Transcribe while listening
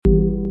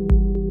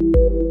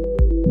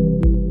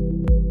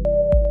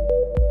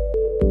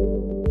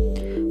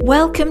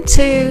Welcome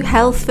to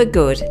Health for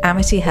Good,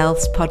 Amity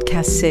Health's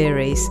podcast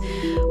series.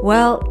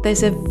 Well,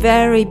 there's a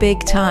very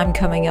big time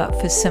coming up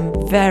for some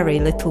very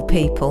little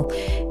people.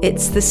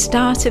 It's the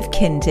start of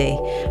Kindy.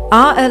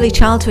 Our early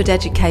childhood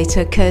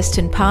educator,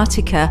 Kirsten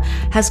Partica,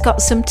 has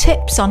got some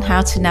tips on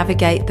how to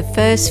navigate the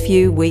first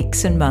few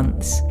weeks and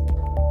months.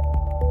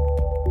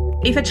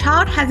 If a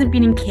child hasn't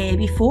been in care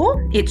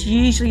before, it's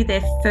usually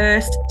their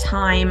first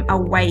time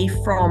away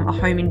from a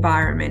home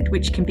environment,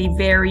 which can be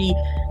very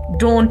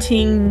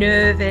daunting,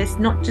 nervous,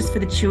 not just for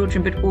the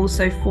children, but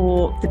also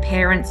for the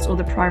parents or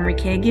the primary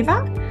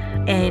caregiver.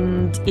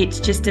 And it's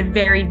just a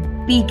very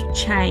big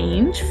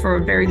change for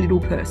a very little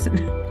person.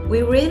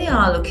 We really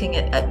are looking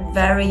at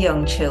very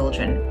young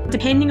children.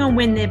 Depending on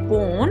when they're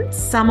born,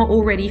 some are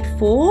already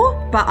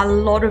 4, but a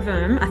lot of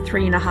them are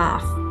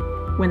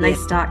 3.5 when they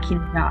start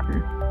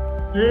kindergarten.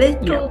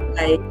 Little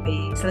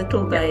babies.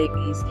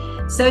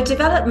 So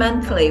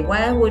developmentally,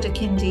 where would a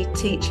kindy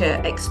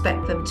teacher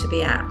expect them to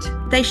be at?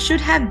 They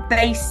should have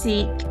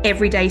basic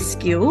everyday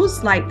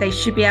skills, like they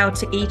should be able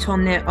to eat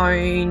on their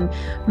own.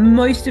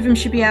 Most of them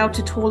should be able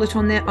to toilet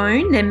on their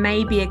own. There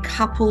may be a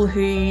couple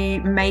who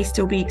may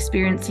still be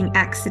experiencing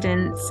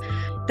accidents.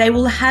 They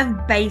will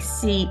have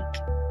basic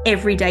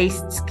everyday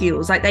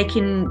skills, like they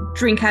can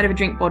drink out of a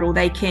drink bottle,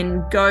 they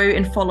can go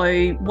and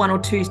follow 1 or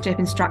 2 step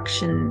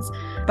instructions,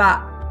 but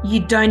you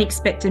don't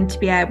expect them to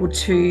be able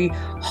to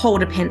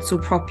hold a pencil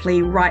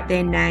properly, write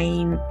their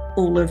name,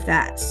 all of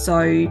that.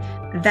 So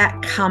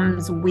that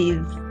comes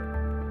with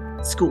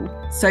school.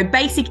 So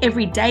basic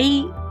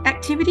everyday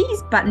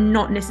activities, but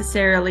not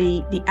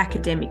necessarily the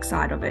academic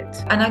side of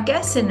it. And I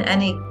guess in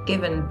any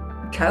given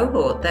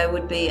cohort, there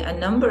would be a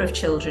number of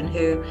children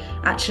who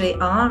actually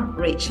aren't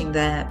reaching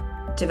their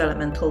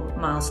developmental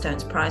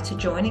milestones prior to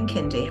joining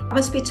kindy. It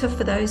must be tough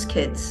for those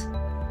kids.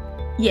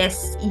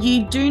 Yes,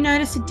 you do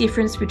notice a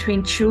difference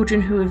between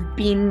children who have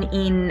been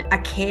in a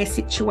care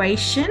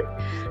situation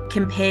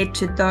compared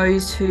to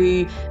those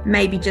who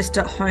may be just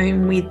at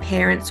home with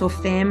parents or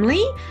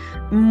family.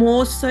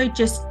 More so,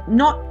 just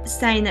not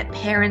saying that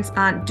parents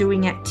aren't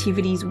doing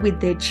activities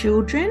with their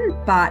children,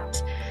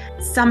 but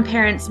some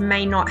parents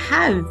may not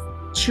have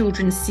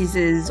children's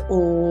scissors,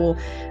 or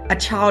a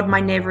child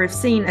might never have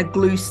seen a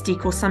glue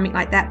stick or something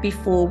like that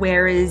before,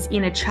 whereas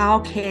in a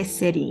childcare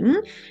setting,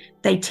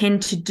 they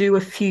tend to do a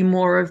few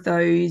more of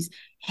those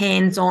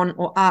hands-on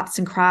or arts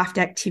and craft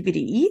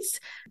activities.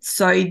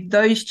 So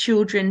those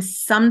children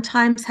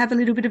sometimes have a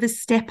little bit of a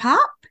step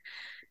up,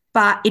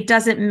 but it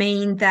doesn't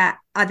mean that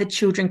other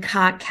children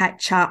can't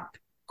catch up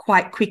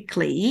quite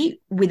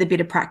quickly with a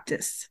bit of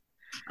practice.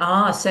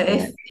 So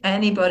if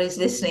anybody's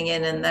listening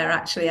in and they're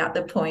actually at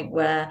the point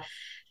where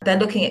they're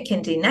looking at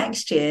kindy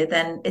next year,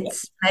 then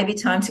it's maybe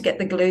time to get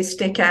the glue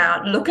stick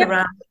out, look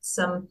around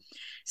at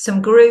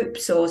some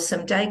groups or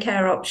some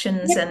daycare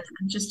options and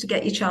just to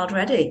get your child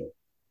ready.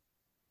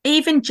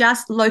 Even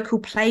just local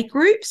play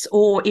groups,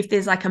 or if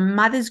there's like a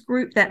mother's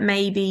group that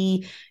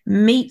maybe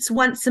meets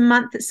once a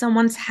month at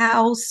someone's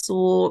house,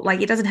 or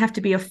like it doesn't have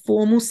to be a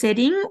formal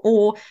setting,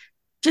 or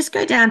just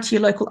go down to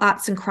your local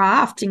arts and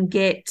craft and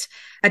get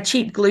a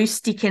cheap glue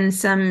stick and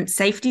some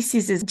safety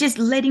scissors. Just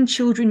letting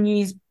children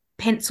use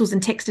pencils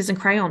and textures and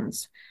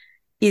crayons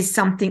is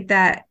something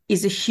that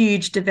is a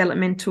huge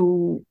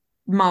developmental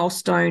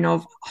milestone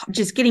of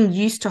just getting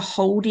used to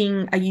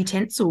holding a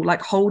utensil,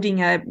 like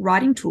holding a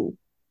writing tool.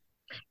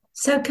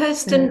 So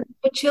Kirsten,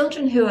 for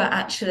children who are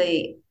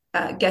actually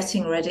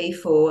getting ready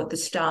for the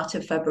start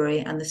of February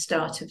and the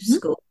start of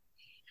school,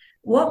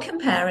 what can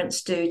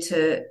parents do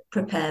to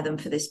prepare them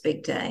for this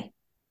big day?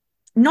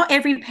 Not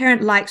every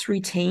parent likes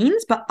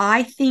routines, but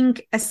I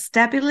think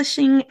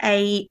establishing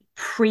a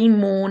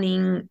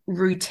pre-morning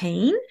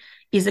routine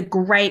is a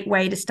great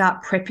way to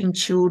start prepping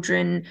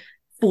children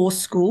for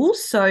school.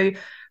 So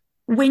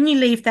when you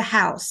leave the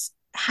house,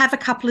 have a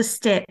couple of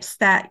steps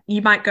that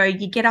you might go,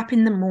 you get up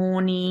in the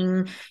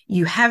morning,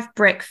 you have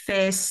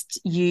breakfast,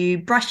 you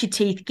brush your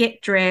teeth,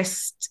 get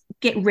dressed,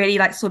 get ready,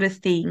 like sort of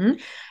thing.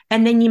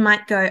 And then you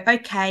might go,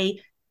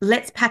 okay,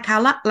 let's pack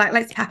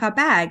our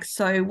bags.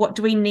 So what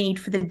do we need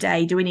for the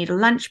day? Do we need a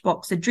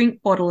lunchbox, a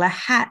drink bottle, a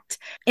hat?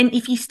 And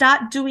if you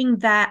start doing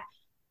that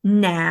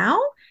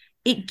now,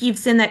 it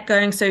gives them that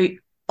going. So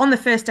on the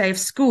first day of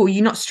school,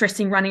 you're not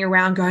stressing, running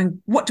around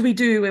going, what do we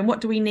do and what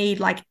do we need?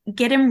 Like,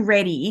 get them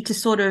ready to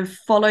sort of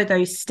follow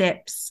those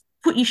steps.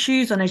 Put your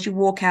shoes on as you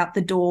walk out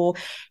the door.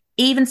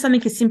 Even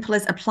something as simple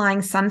as applying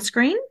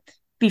sunscreen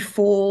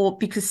before,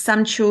 because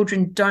some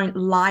children don't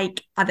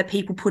like other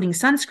people putting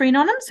sunscreen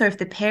on them. So if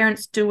the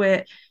parents do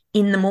it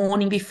in the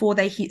morning before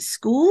they hit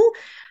school,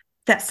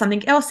 that's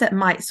something else that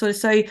might so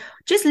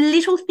just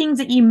little things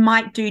that you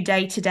might do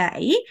day to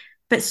day,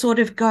 but sort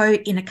of go,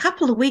 in a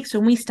couple of weeks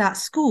when we start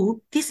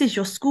school, this is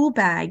your school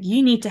bag.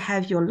 You need to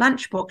have your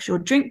lunchbox, your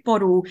drink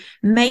bottle,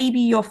 maybe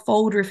your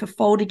folder if a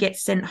folder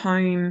gets sent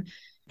home,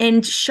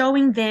 and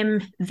showing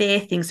them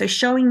their things. So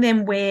showing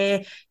them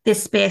where their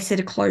spare set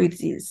of clothes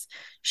is,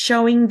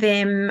 showing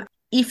them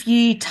if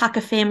you tuck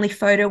a family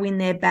photo in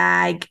their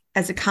bag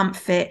as a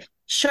comfort,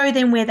 show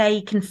them where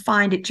they can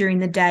find it during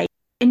the day.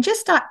 and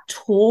just start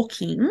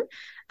talking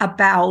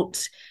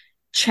about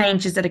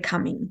changes that are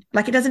coming.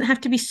 Like, it doesn't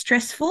have to be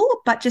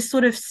stressful, but just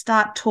sort of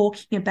start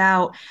talking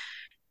about,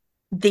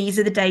 these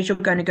are the days you're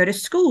going to go to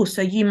school.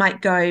 So you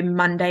might go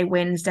Monday,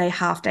 Wednesday,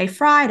 half day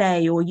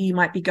Friday, or you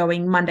might be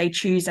going Monday,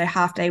 Tuesday,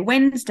 half day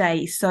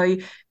Wednesday. So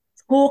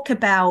talk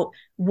about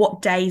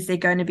what days they're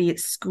going to be at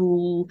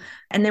school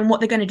and then what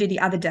they're going to do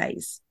the other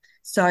days.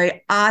 So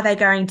are they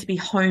going to be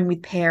home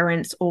with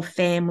parents or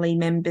family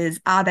members?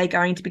 Are they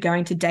going to be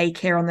going to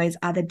daycare on those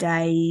other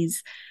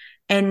days?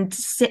 And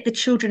set the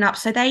children up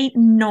so they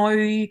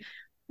know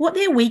what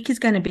their week is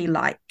going to be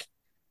like.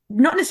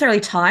 Not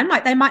necessarily time,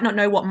 like they might not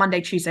know what Monday,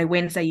 Tuesday,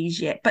 Wednesday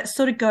is yet, but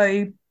sort of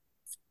go,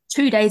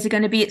 2 days are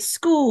going to be at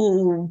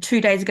school,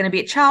 2 days are going to be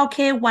at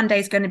childcare, 1 day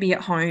is going to be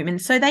at home.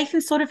 And so they can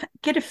sort of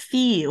get a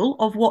feel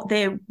of what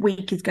their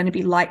week is going to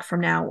be like from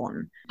now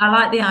on. I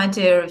like the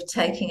idea of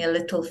taking a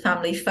little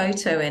family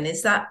photo in.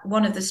 Is that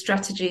one of the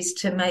strategies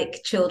to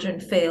make children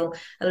feel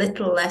a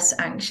little less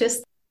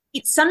anxious?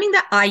 It's something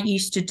that I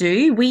used to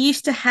do. We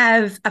used to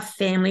have a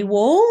family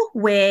wall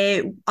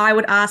where I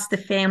would ask the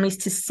families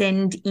to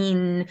send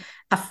in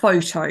a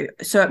photo.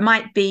 So it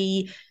might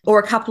be, or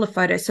a couple of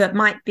photos. So it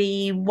might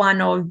be one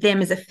of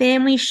them as a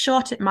family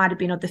shot. It might have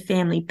been of the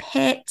family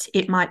pet.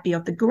 It might be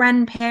of the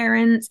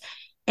grandparents.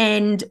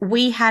 And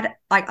we had,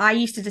 like, I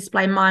used to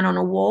display mine on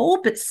a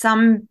wall, but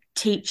some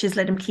teachers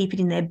let them keep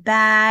it in their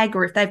bag,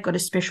 or if they've got a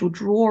special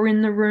drawer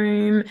in the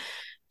room,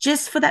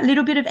 just for that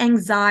little bit of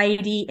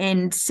anxiety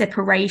and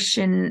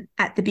separation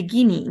at the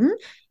beginning.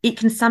 It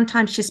can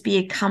sometimes just be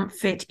a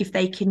comfort if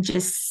they can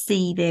just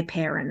see their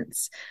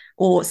parents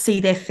or see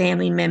their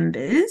family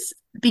members,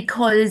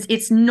 because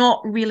it's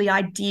not really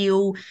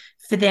ideal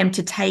for them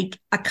to take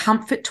a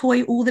comfort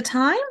toy all the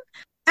time.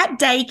 At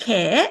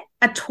daycare,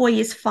 a toy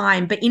is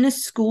fine, but in a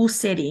school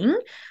setting,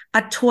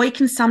 a toy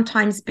can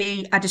sometimes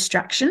be a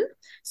distraction.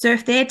 So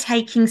if they're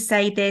taking,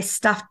 say, their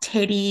stuffed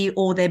teddy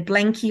or their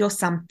blankie or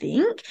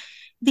something,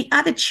 the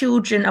other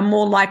children are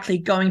more likely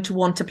going to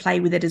want to play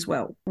with it as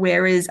well.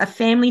 Whereas a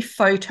family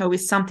photo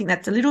is something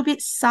that's a little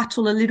bit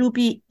subtle, a little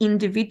bit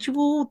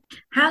individual.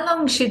 How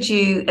long should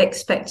you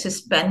expect to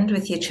spend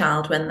with your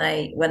child when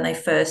they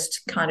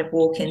first kind of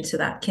walk into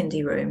that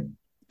kindy room?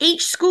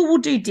 Each school will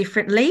do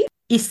differently.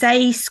 You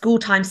say school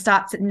time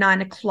starts at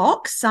 9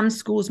 o'clock. Some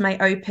schools may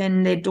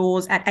open their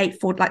doors at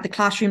 8:40, like the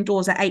classroom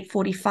doors at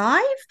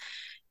 8:45.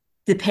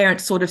 The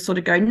parents sort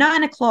of go,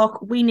 9 o'clock,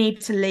 we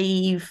need to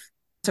leave.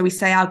 So we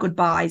say our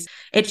goodbyes.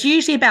 It's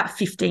usually about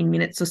 15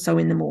 minutes or so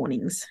in the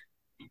mornings.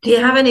 Do you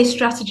have any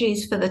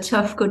strategies for the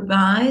tough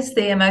goodbyes,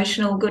 the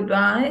emotional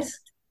goodbyes?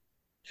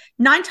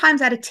 9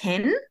 times out of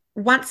 10,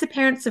 once the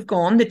parents have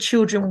gone, the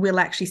children will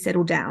actually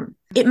settle down.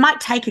 It might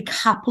take a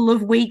couple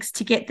of weeks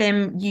to get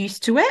them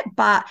used to it,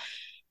 but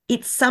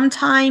it's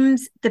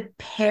sometimes the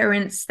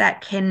parents that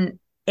can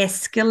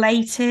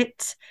escalate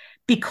it,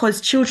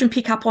 because children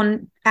pick up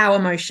on our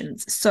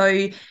emotions.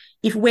 So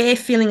if we're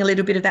feeling a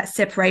little bit of that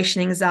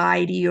separation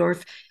anxiety, or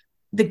if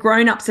the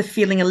grown-ups are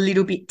feeling a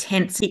little bit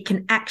tense, it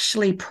can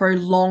actually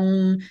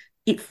prolong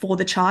it for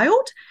the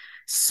child.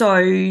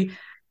 So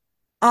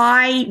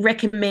I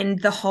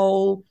recommend the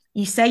whole,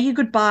 you say your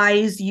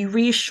goodbyes, you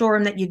reassure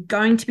them that you're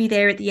going to be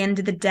there at the end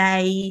of the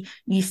day,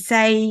 you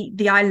say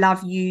the I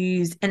love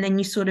yous, and then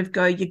you sort of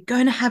go, you're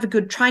going to have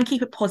try and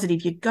keep it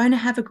positive. You're going to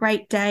have a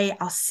great day.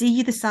 I'll see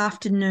you this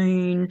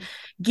afternoon.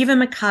 Give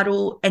them a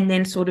cuddle and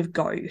then sort of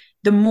go.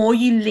 The more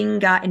you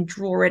linger and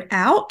draw it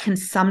out can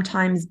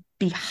sometimes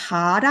be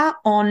harder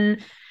on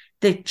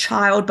the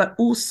child, but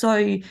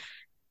also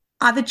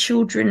other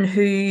children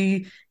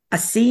who are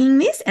seeing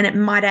this, and it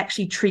might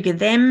actually trigger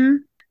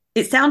them.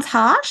 It sounds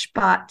harsh,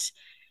 but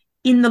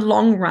in the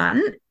long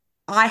run,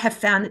 I have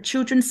found that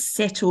children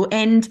settle,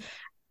 and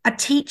a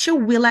teacher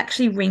will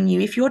actually ring you.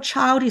 If your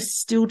child is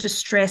still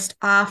distressed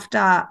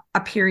after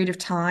a period of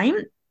time,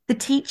 the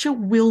teacher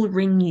will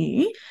ring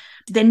you.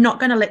 They're not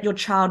going to let your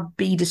child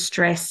be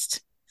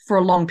distressed for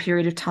a long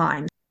period of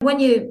time. When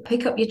you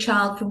pick up your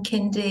child from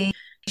kindy,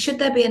 should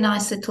there be a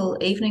nice little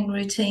evening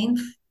routine?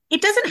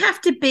 It doesn't have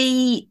to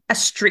be a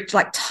strict,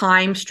 like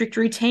strict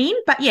routine,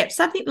 but yeah,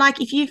 something like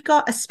if you've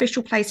got a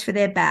special place for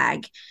their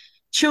bag,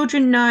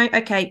 children know,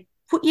 okay,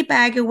 put your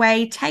bag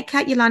away, take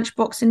out your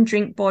lunchbox and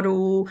drink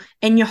bottle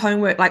and your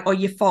homework, or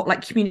your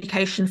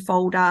communication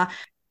folder.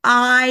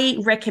 I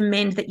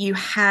recommend that you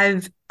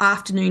have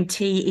afternoon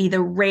tea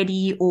either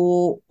ready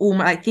or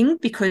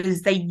almost,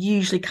 because they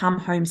usually come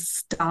home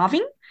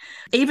starving.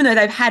 Even though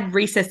they've had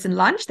recess and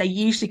lunch, they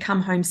usually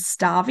come home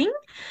starving.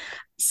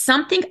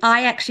 Something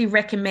I actually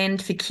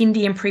recommend for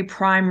kindy and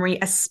pre-primary,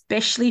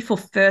 especially for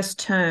first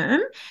term,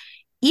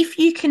 if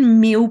you can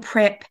meal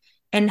prep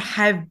and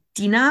have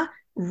dinner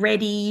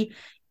ready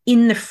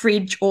in the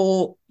fridge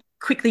or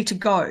quickly to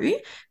go,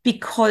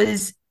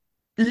 because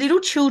little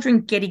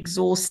children get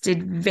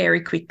exhausted very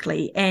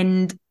quickly,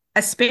 and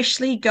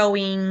especially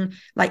going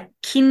like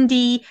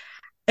kindy,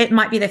 it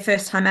might be their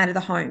first time out of the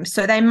home.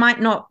 So they're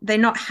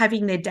not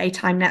having their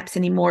daytime naps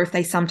anymore if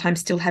they sometimes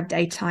still have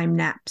daytime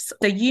naps.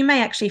 So you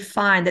may actually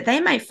find that they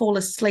may fall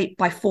asleep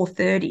by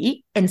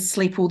 4:30 and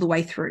sleep all the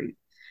way through.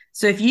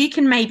 So if you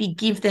can maybe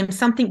give them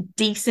something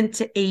decent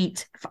to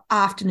eat for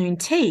afternoon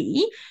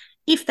tea,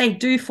 if they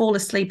do fall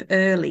asleep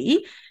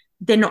early,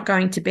 they're not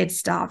going to bed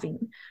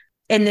starving.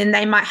 And then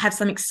they might have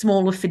something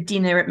smaller for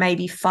dinner at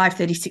maybe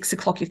 5:30, 6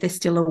 o'clock if they're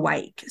still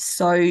awake.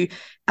 So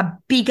a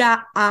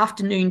bigger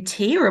afternoon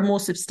tea or a more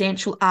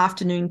substantial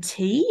afternoon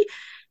tea,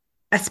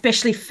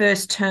 especially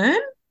first term,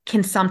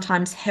 can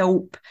sometimes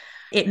help.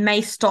 It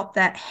may stop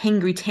that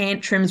hangry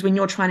tantrums when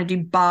you're trying to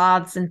do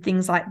baths and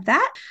things like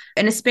that.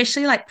 And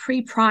especially like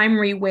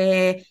pre-primary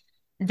where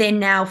they're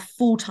now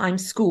full-time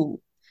school.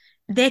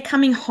 They're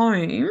coming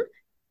home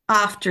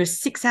after a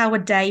 6-hour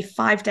day,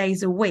 5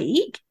 days a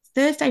week.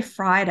 Thursday,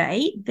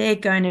 Friday, they're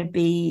going to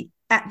be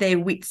at their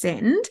wits'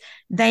 end.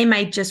 They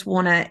may just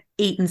want to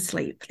eat and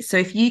sleep. So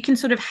if you can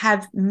sort of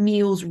have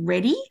meals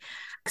ready,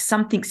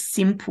 something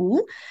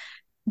simple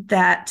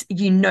that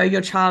you know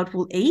your child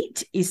will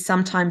eat is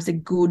sometimes a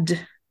good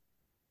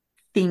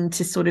thing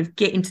to sort of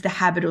get into the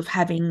habit of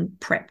having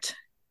prepped.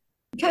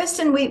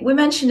 Kirsten, we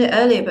mentioned it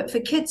earlier, but for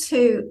kids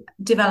who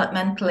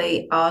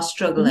developmentally are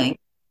struggling,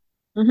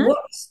 Mm-hmm.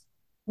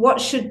 what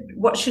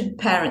should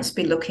parents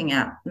be looking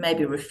at?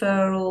 Maybe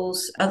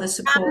referrals, other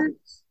support?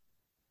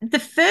 The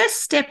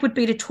first step would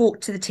be to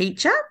talk to the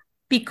teacher,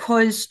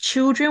 because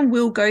children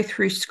will go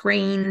through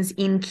screens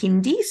in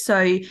Kindy.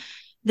 So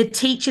the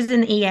teachers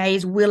and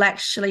EAs will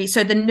actually,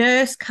 so the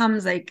nurse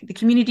comes, like the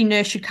community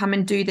nurse should come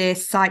and do their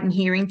sight and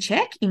hearing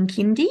check in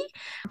Kindy,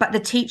 but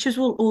the teachers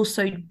will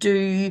also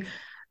do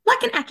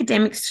like an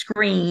academic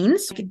screen.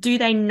 So do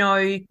they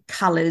know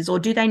colours or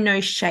do they know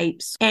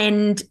shapes?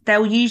 And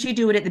they'll usually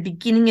do it at the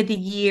beginning of the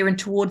year and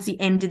towards the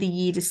end of the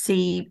year to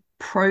see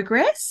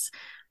progress.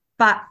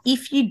 But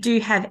if you do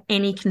have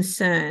any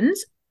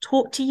concerns,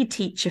 talk to your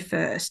teacher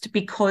first,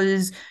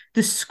 because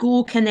the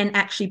school can then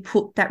actually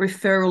put that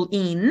referral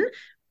in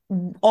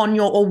on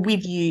your or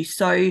with you.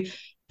 So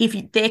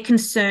if they're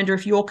concerned, or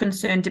if you're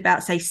concerned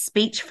about, say,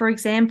 speech, for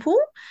example,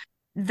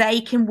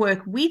 they can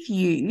work with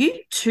you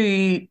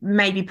to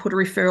maybe put a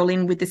referral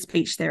in with the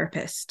speech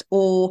therapist,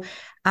 or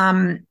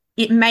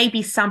it may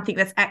be something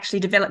that's actually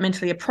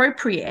developmentally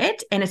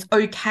appropriate, and it's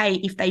okay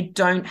if they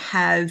don't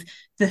have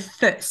the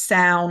th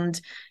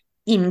sound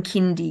in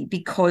Kindy,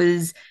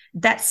 because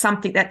that's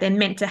something that they're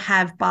meant to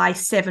have by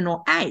 7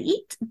 or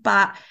 8,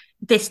 but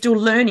they're still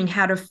learning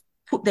how to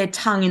put their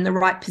tongue in the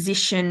right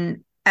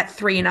position at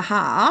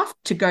 3.5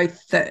 to go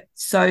third.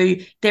 So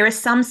there are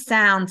some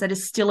sounds that are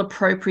still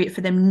appropriate for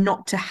them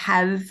not to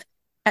have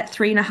at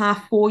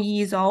 3.5, 4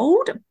 years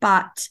old.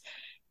 But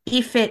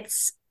if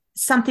it's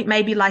something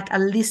maybe like a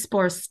lisp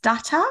or a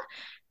stutter,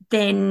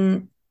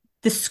 then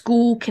the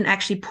school can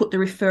actually put the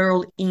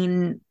referral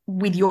in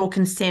with your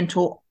consent,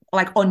 or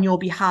like on your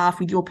behalf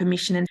with your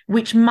permission, and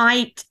which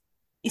might,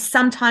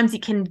 sometimes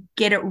it can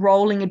get it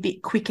rolling a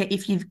bit quicker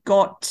if you've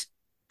got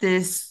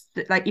this,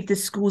 like if the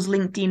school's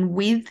linked in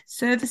with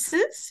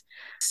services.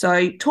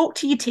 So talk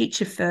to your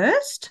teacher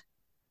first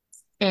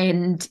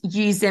and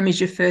use them as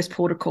your first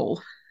port of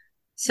call.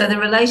 So the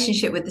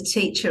relationship with the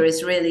teacher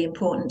is really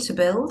important to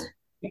build.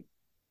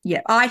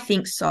 Yeah, I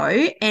think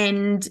so.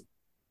 And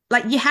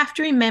like, you have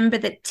to remember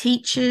that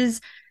teachers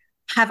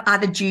have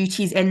other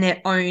duties and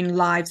their own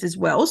lives as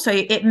well. So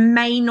it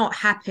may not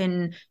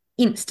happen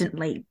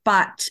instantly,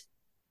 but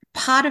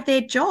part of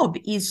their job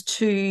is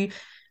to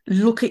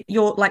look at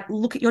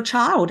your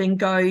child and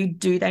go,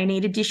 do they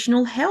need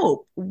additional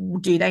help?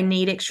 Do they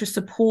need extra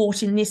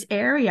support in this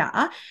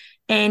area?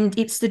 And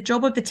it's the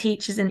job of the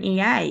teachers and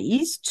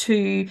EAs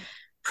to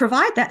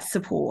provide that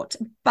support.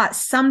 But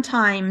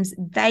sometimes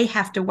they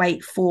have to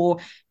wait for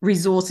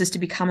resources to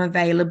become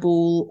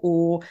available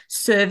or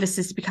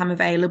services to become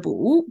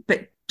available,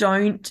 but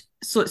don't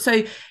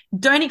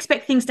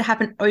expect things to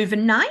happen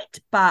overnight.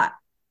 But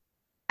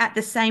at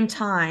the same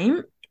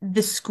time,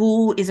 the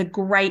school is a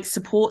great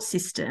support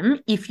system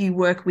if you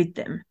work with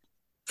them.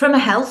 From a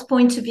health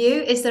point of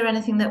view, is there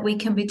anything that we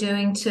can be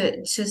doing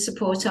to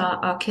support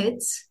our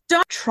kids?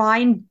 Don't try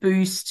and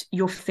boost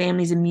your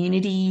family's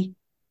immunity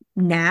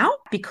now,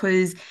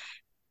 because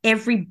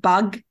every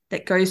bug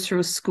that goes through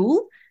a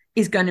school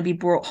is going to be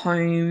brought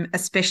home,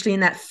 especially in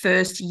that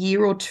first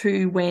year or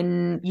two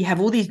when you have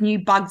all these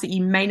new bugs that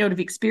you may not have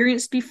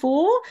experienced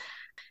before.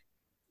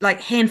 Like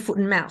hand, foot,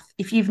 and mouth.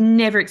 If you've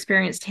never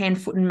experienced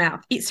hand, foot, and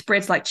mouth, it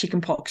spreads like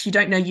chickenpox. You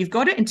don't know you've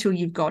got it until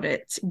you've got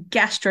it.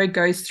 Gastro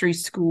goes through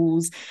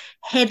schools.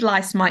 Head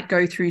lice might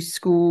go through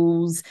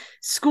schools.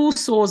 School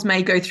sores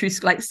may go through.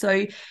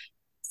 So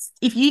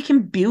if you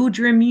can build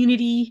your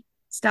immunity,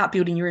 start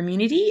building your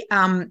immunity.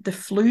 The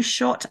flu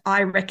shot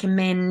I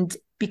recommend,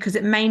 because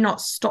it may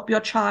not stop your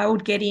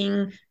child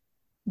getting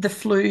the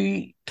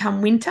flu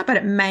come winter, but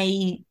it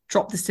may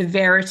drop the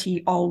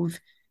severity of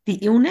the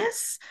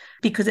illness,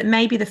 because it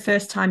may be the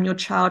first time your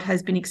child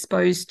has been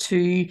exposed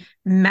to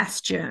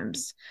mass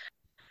germs.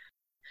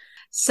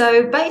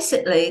 So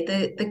basically,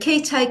 the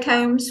key take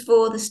homes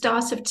for the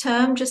start of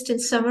term, just in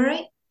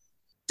summary.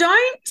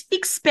 Don't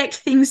expect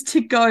things to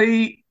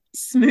go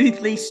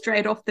smoothly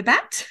straight off the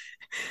bat.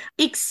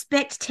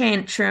 Expect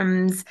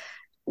tantrums.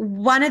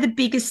 One of the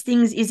biggest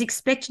things is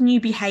expect new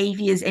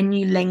behaviors and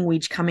new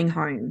language coming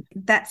home.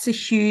 That's a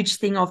huge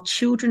thing of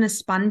children are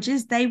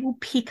sponges. They will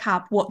pick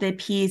up what their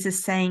peers are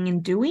saying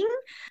and doing.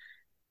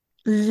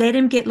 Let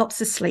them get lots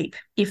of sleep.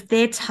 If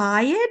they're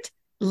tired,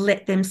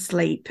 let them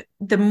sleep.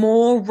 The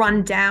more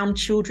run down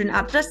children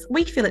are, just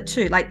we feel it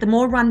too, like the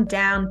more run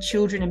down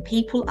children and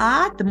people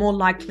are, the more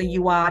likely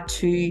you are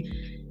to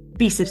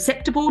be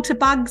susceptible to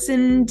bugs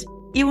and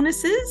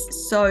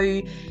illnesses.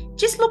 So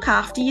just look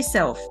after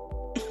yourself.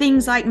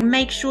 Things like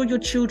make sure your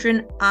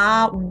children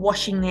are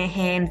washing their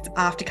hands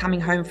after coming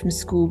home from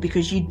school,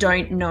 because you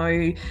don't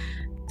know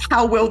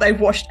how well they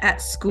washed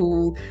at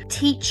school.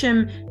 Teach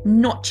them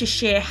not to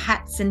share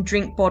hats and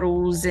drink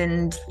bottles,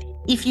 and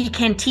if you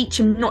can, teach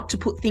them not to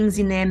put things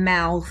in their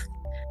mouth,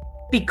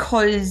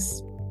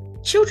 because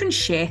children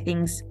share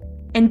things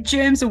and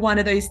germs are one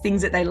of those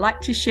things that they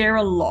like to share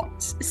a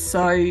lot.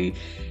 So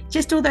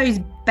just all those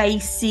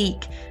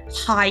basic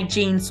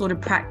hygiene sort of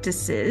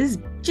practices,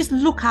 just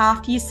look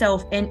after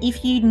yourself. And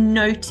if you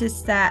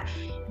notice that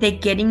they're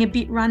getting a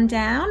bit run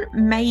down,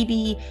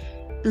 maybe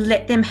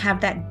let them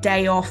have that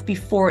day off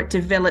before it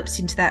develops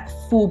into that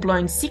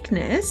full-blown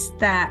sickness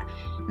that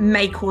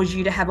may cause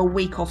you to have a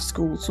week off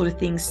school sort of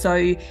thing.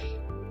 So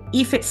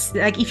if it's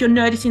like, if you're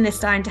noticing they're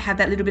starting to have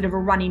that little bit of a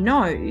runny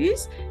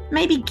nose,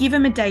 maybe give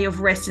them a day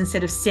of rest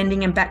instead of sending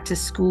them back to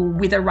school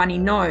with a runny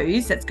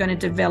nose that's going to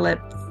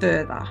develop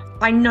further.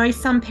 I know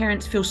some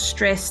parents feel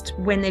stressed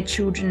when their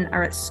children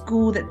are at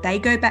school that they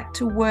go back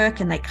to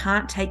work and they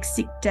can't take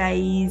sick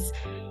days.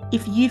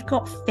 If you've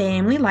got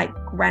family like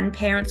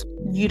grandparents,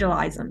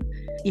 utilize them.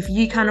 If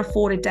you can't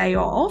afford a day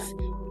off,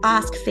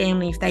 ask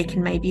family if they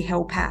can maybe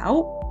help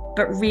out,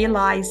 but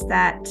realize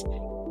that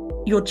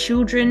your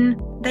children,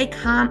 they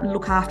can't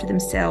look after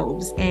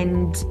themselves,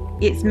 and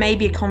it's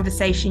maybe a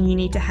conversation you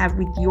need to have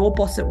with your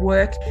boss at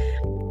work.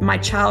 My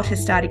child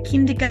has started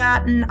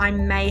kindergarten. I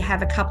may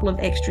have a couple of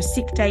extra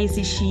sick days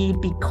this year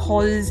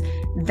because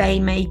they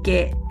may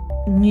get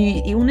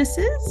new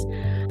illnesses.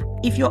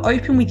 If you're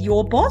open with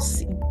your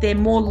boss, they're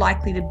more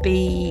likely to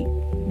be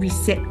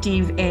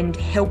receptive and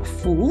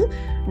helpful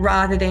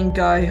rather than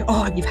go,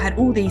 oh, you've had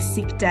all these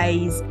sick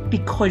days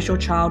because your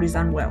child is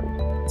unwell.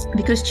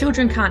 Because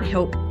children can't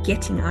help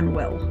getting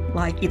unwell.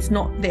 Like, it's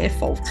not their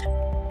fault.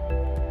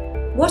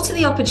 What are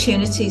the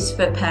opportunities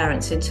for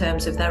parents in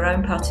terms of their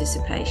own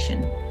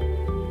participation?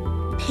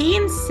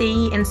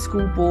 P&C and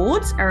school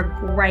boards are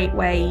a great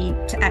way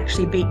to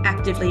actually be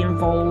actively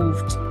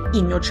involved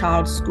in your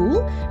child's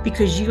school,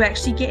 because you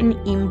actually get an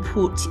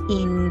input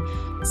in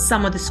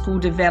some of the school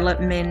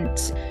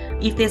development.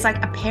 If there's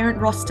like a parent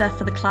roster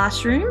for the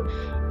classroom,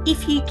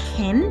 if you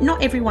can,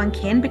 not everyone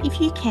can, but if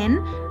you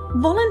can,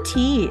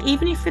 volunteer.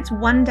 Even if it's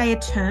one day a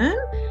term,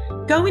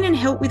 go in and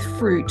help with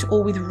fruit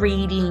or with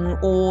reading,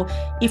 or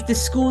if the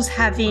school's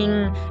having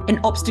an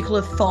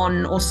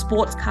obstacle-a-thon or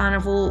sports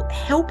carnival,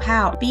 help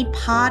out. Be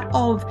part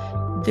of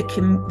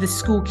the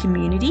school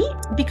community,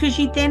 because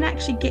you then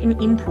actually get an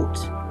input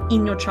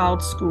in your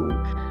child's school.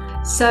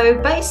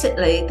 So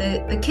basically,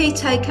 the key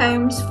take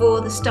homes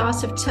for the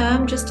start of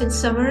term, just in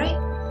summary.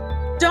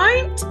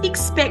 Don't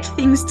expect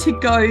things to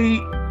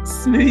go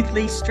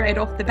smoothly straight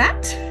off the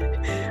bat.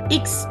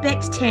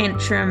 Expect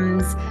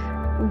tantrums.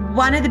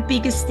 One of the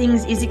biggest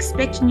things is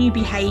expect new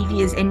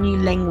behaviors and new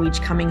language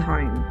coming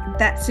home.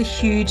 That's a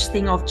huge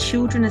thing of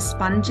children are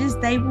sponges.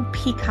 They will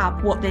pick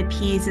up what their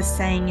peers are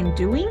saying and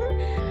doing.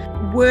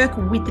 Work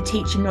with the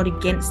teacher, not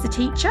against the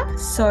teacher.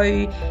 So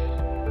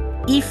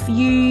if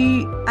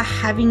you are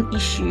having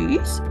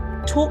issues,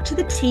 talk to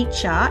the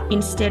teacher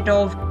instead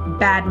of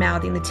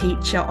bad-mouthing the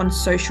teacher on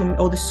social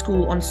or the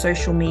school on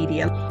social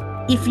media.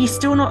 If you're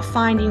still not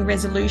finding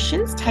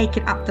resolutions, take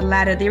it up the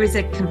ladder. There is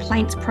a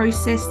complaints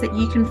process that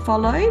you can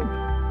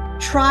follow.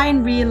 Try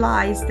and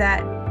realise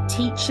that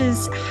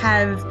teachers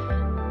have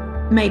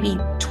maybe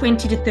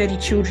 20 to 30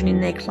 children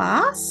in their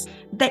class.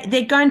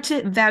 They're going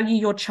to value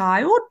your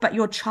child, but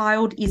your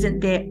child isn't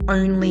their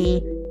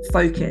only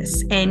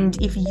focus. And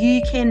if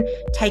you can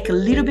take a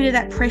little bit of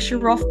that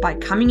pressure off by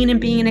coming in and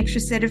being an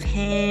extra set of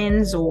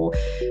hands, or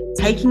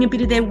taking a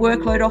bit of their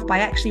workload off by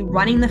actually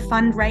running the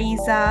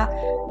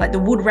fundraiser, like the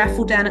wood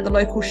raffle down at the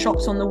local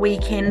shops on the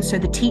weekend, so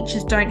the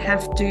teachers don't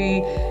have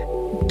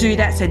to do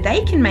that, so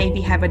they can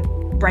maybe have a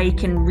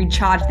break and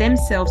recharge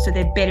themselves so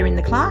they're better in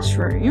the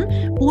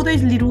classroom. All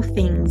those little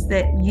things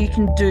that you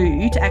can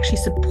do to actually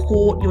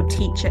support your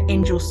teacher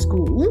and your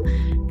school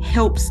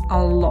helps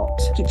a lot.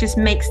 It just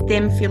makes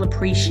them feel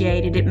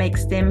appreciated. It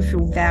makes them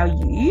feel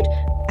valued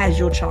as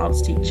your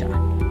child's teacher.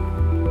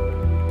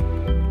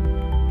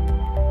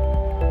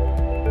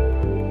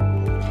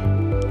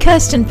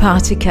 Kirsten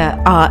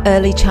Partica, our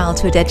early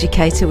childhood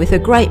educator, with a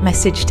great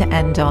message to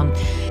end on.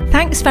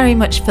 Thanks very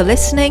much for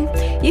listening.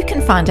 You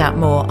can find out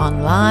more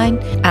online,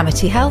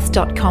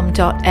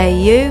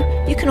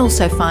 amityhealth.com.au. You can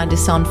also find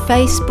us on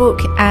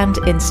Facebook and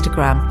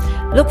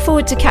Instagram. Look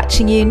forward to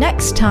catching you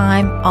next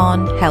time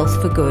on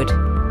Health for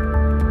Good.